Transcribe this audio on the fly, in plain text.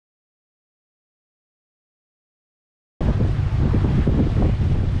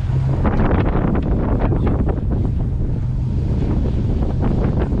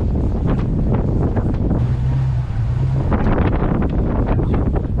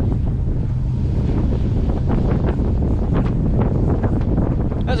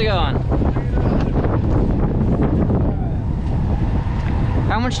it going?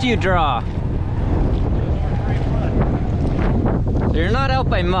 How much do you draw? You're not out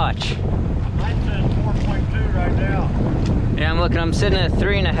by much. Mine says 4.2 right now. Yeah, I'm looking. I'm sitting at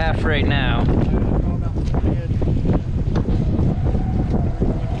 3.5 right now.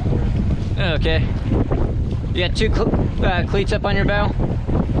 Okay. You got two cleats up on your bow?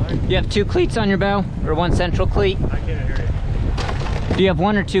 You have two cleats on your bow? Or one central cleat? I can't hear you. Do you have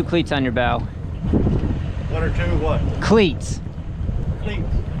one or two cleats on your bow? One or two what? Cleats. Cleats.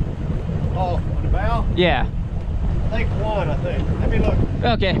 Oh, on the bow? Yeah. I think one, I think. Let me look.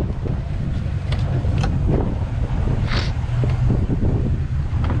 Okay.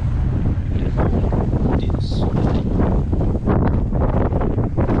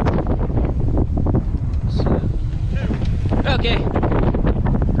 Okay.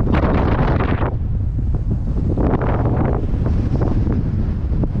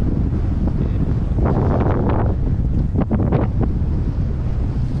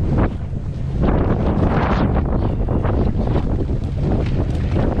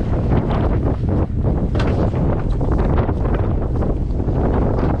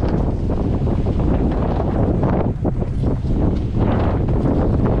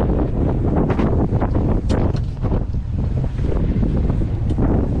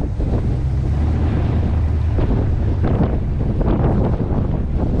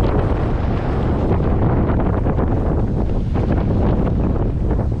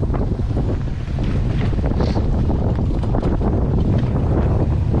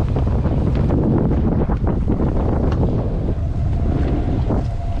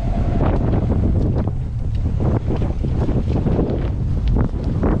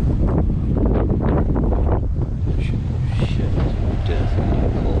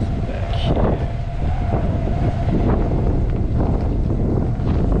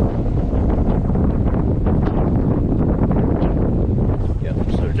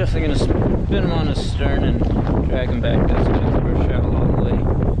 Definitely going to spin him on his stern and drag him back this way for a shot all the way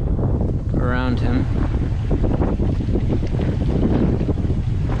around him.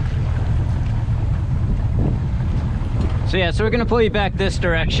 So yeah, so we're going to pull you back this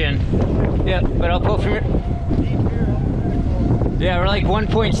direction. Yep, but I'll pull from your... Yeah, we're like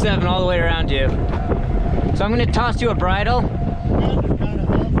 1.7 all the way around you. So I'm going to toss you a bridle.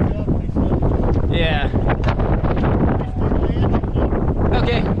 Yeah.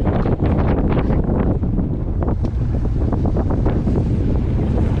 Okay.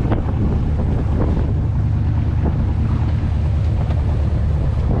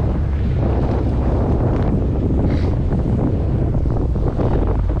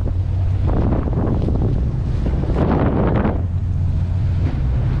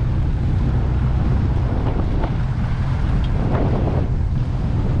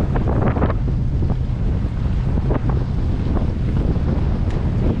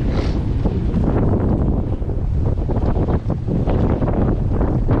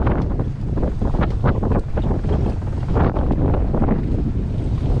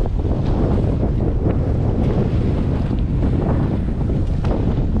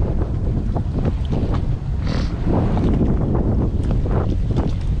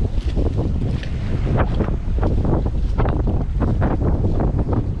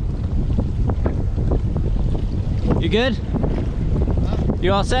 You good?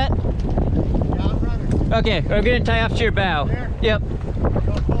 You all set? Yeah, I'm running. Okay, we're gonna tie off to your bow. There? Yep.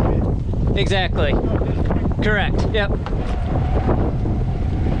 Exactly. Correct. Yep.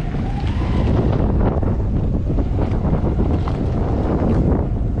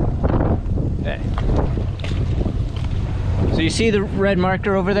 Okay. So you see the red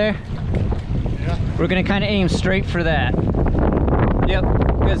marker over there? Yeah. We're gonna kind of aim straight for that. Yep.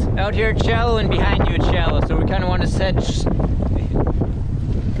 Because out here it's shallow and behind you it's shallow, so we kind of want to set.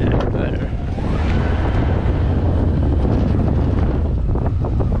 Yeah, better.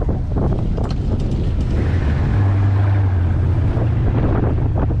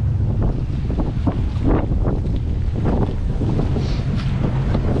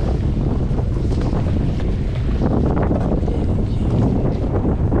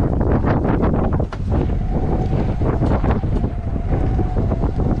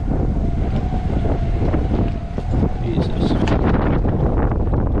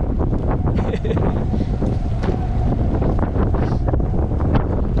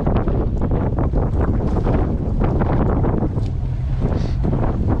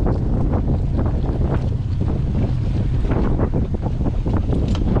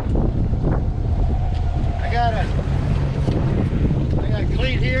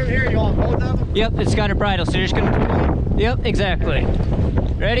 Yep, it's got a bridle, so you're just gonna... Yep, exactly.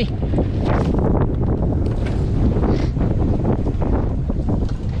 Ready?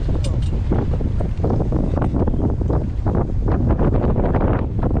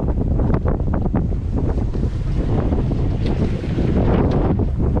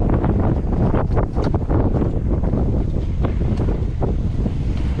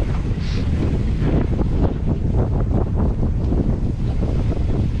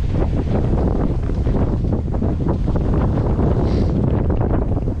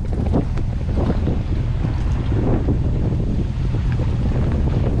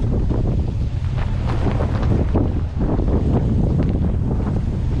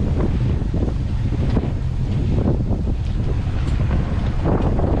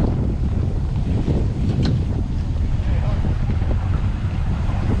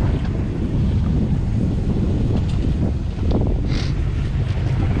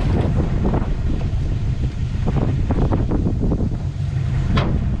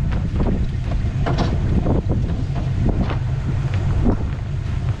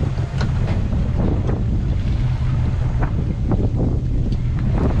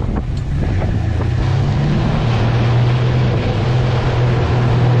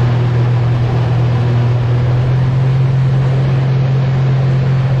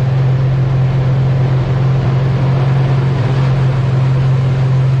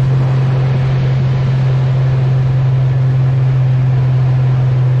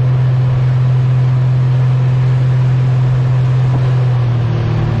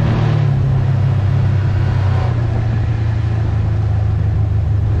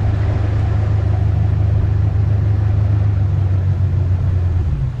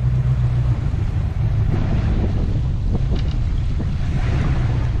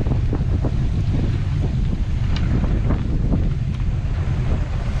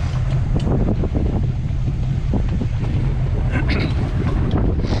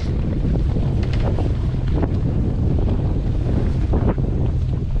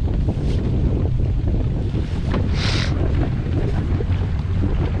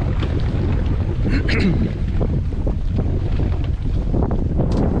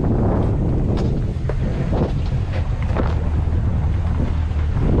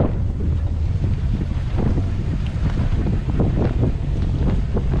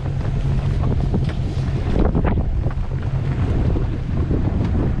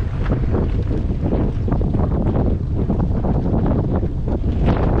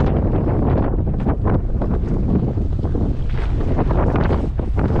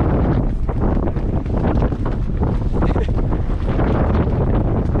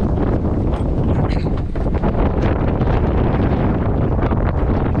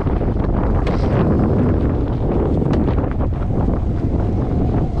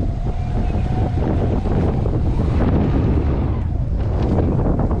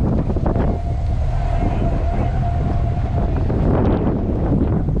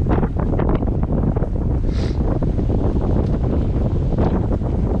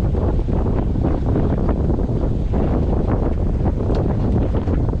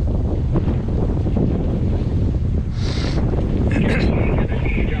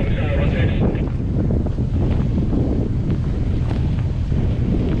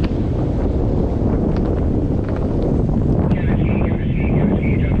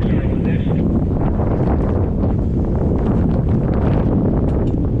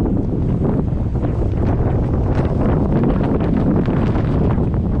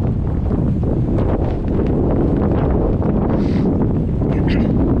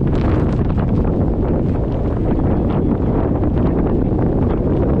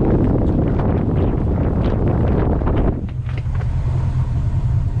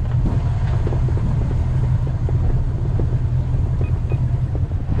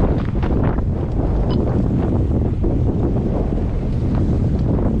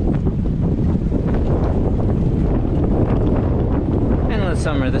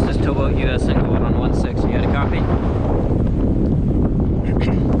 Summer. This is TowBoat US and going on 1.6. You got a copy?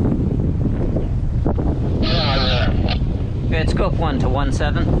 Yeah, it's scope 1 to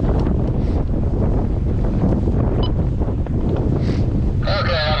 1.7.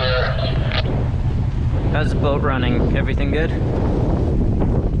 Okay, I'm here. How's the boat running? Everything good?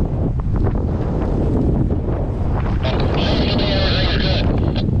 Everything's good.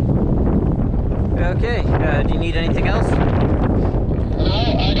 Okay, do you need anything else? No,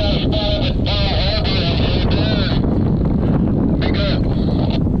 I got a spot with be good.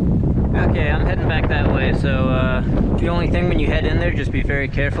 Okay, I'm heading back that way, so the only thing when you head in there, just be very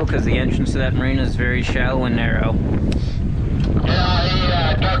careful because the entrance to that marina is very shallow and narrow.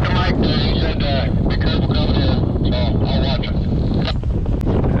 Yeah, I talked to Mike, he said